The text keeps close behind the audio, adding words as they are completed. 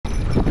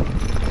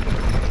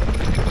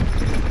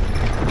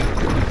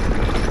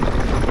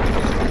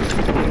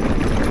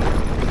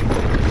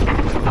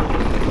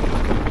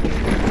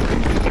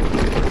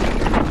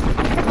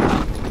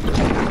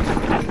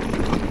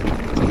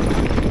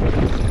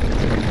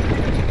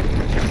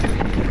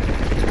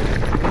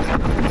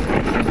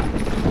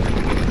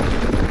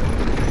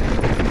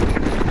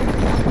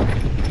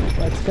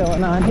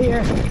going on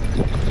here.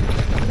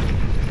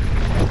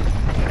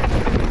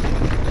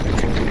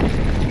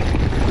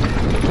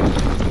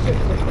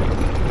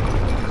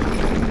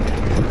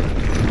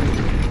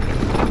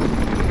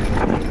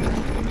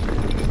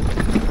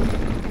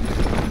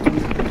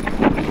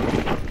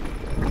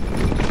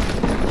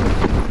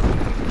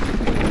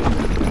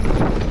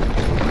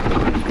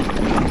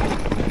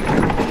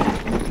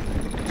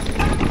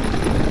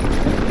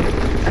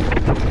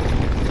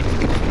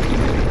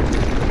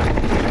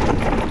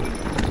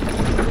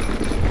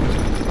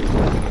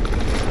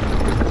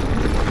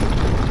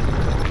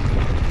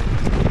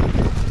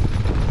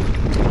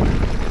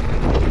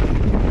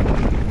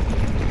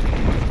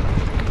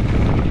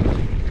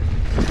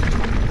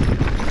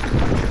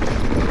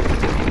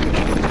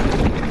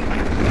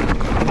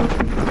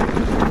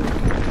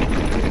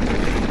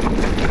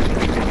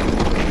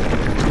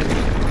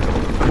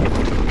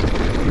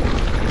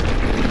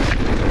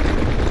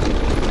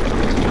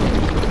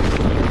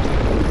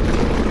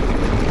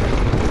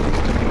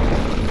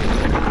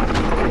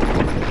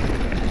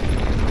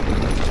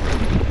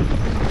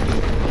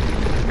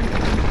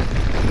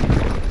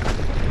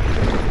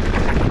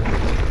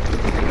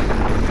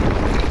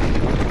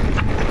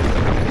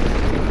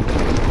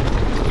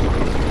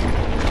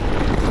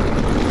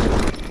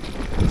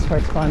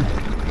 It's fun.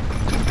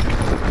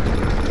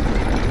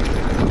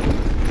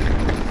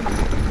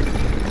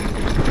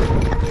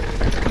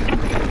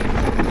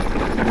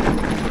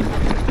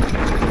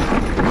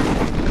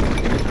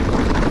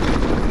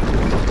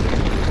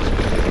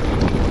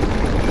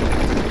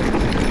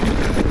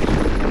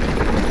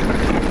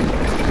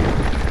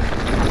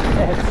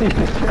 Yeah, see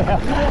the trail.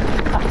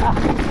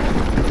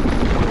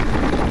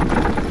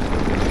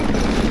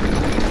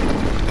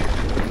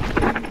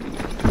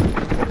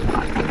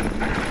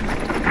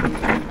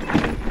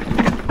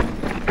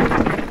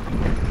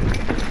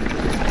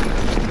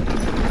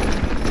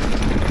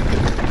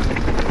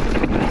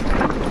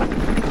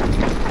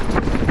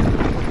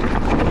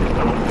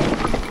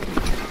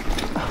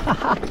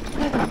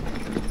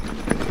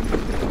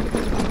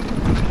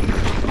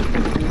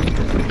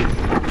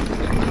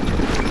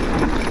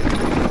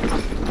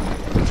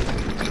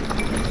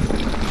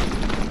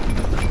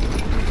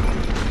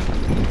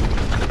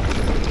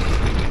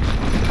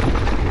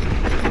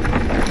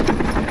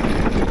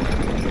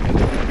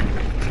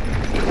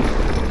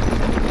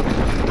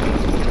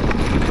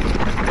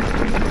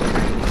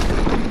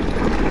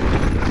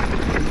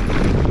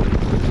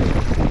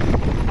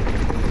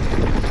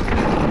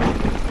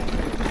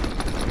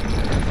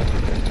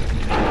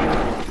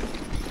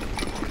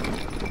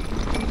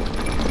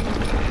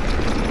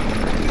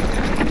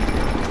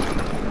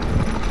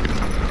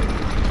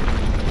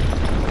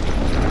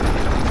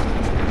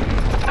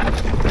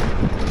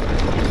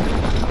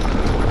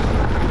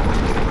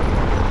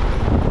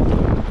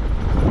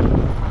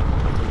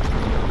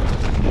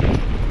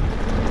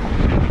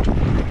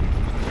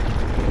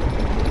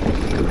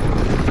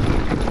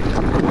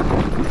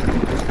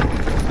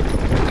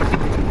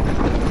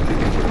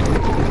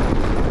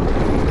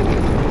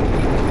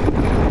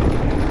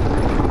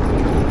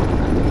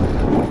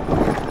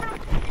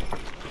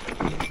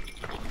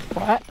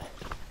 Flat,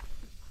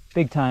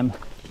 big time.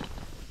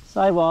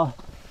 Sidewall,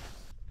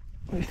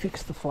 we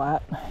fixed the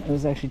flat. It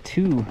was actually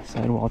two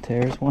sidewall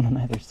tears, one on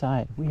either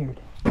side. Weird.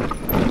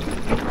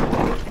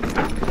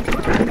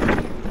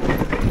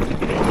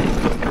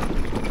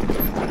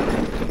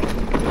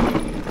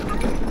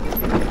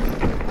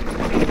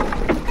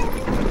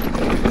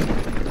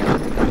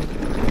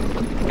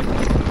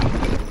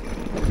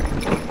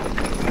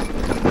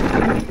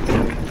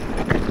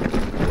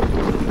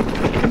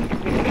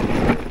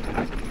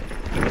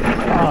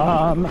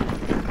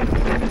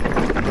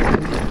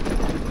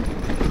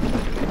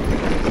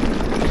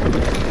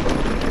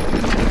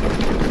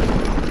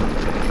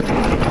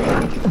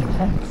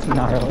 That's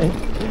gnarly.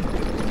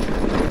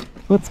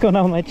 What's going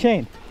on with my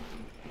chain?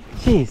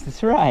 Jeez,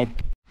 this ride.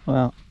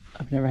 Well,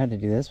 I've never had to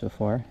do this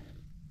before.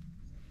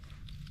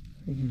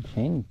 Freaking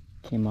chain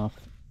came off.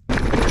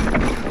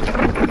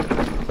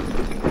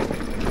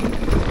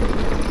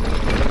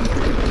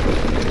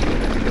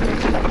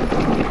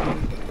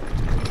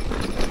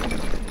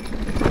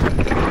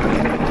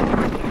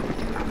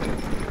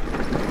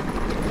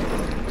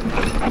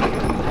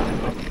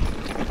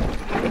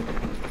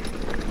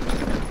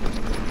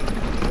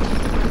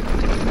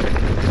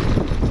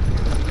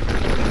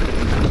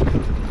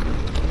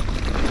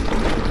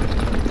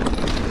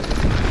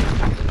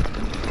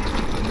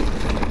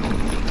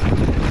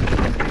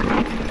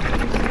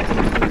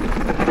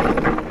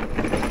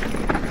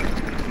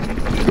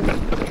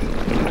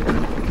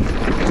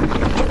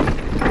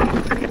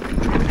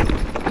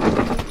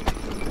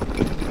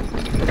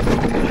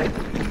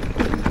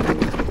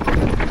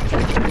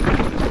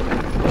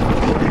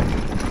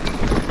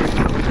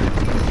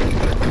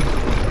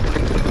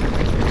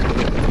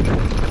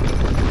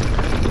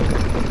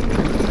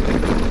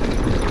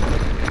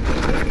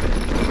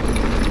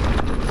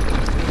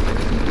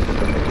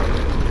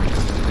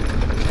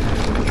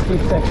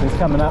 Steep sections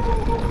coming up.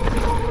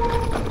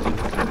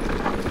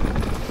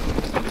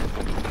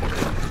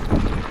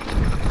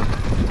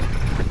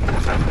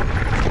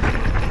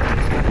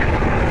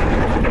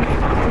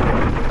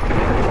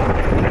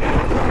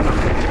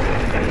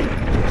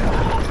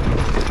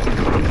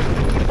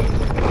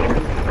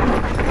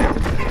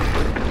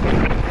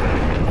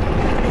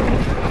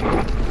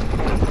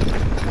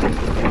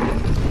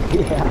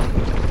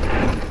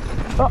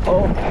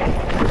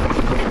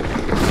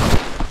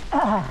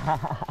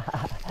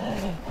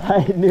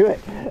 I knew it.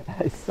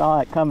 I saw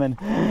it coming.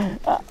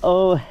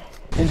 Uh-oh.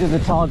 Into the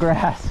tall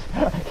grass.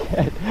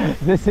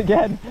 This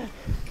again?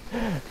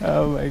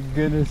 Oh my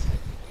goodness.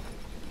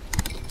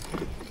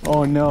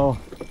 Oh no.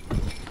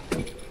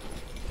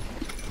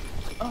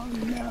 Oh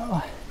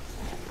no.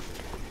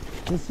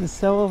 This is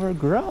so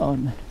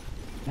overgrown.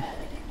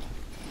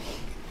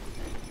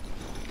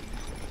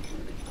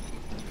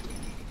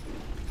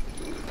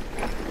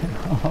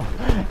 Oh,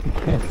 I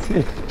can't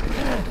see.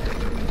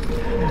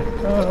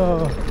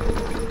 Oh.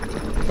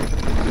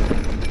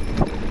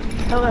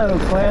 Hello,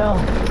 quail.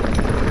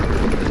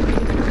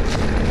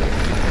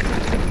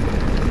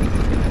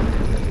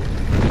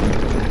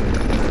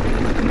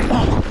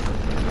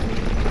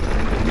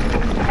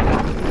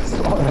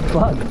 Swallow that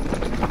bug.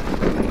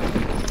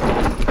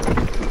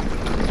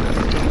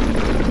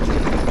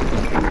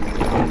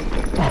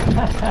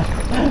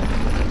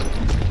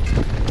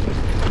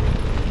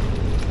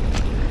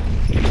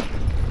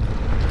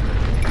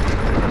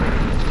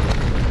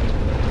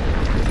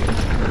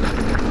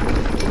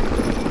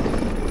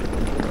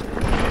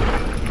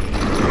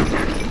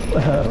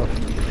 Whoa,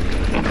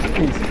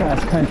 these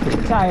cross-country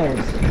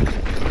tires.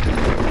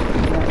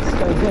 Not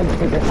so good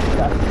for this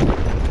stuff.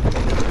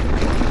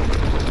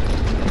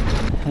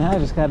 And I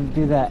just got to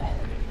do that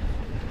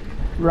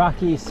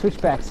rocky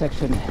switchback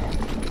section.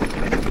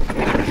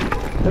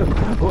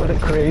 What a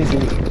crazy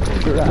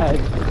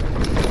ride.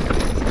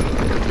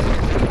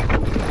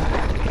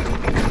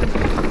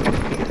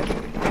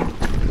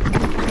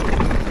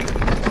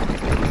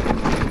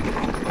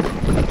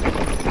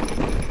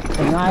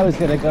 And I was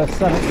going to go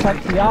summit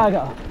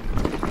Santiago.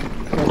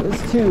 But it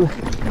was too,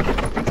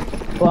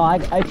 well,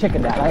 I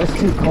chickened out. I was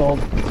too cold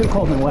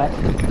and wet.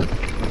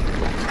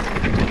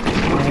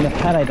 And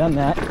had I done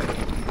that,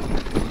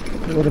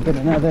 it would have been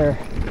another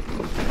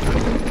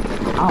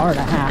hour and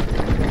a half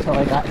until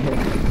I got here.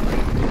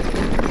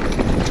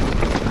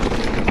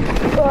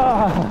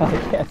 Oh, I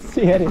can't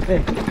see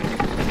anything.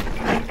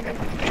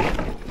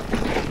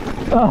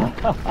 Oh.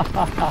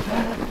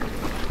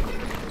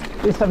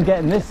 At least I'm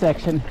getting this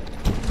section.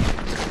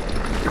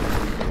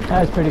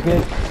 That was pretty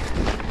good.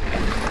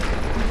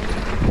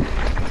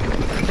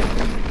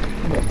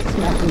 Get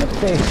smacked in the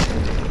face.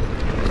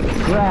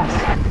 Grass.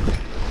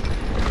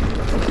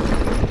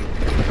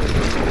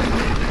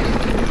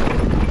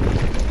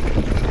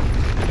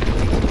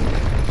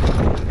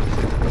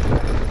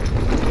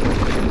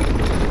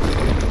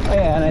 Oh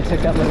yeah, and I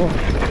took that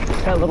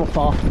little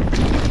fall.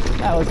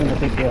 That wasn't a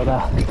big deal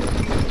though.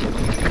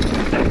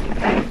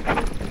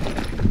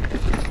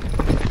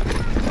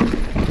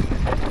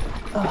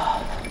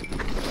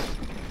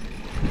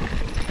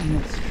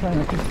 Let's try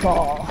not to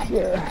fall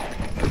here.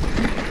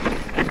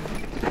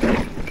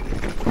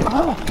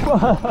 Oh,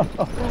 whoa.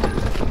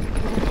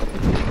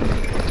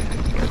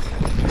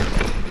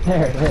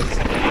 There it is.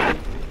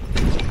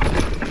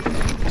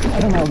 I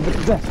don't know the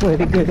best way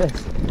to do this.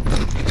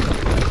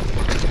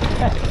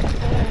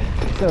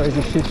 It's always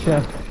a shit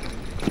show.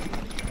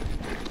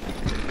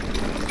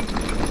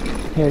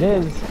 Here it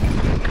is.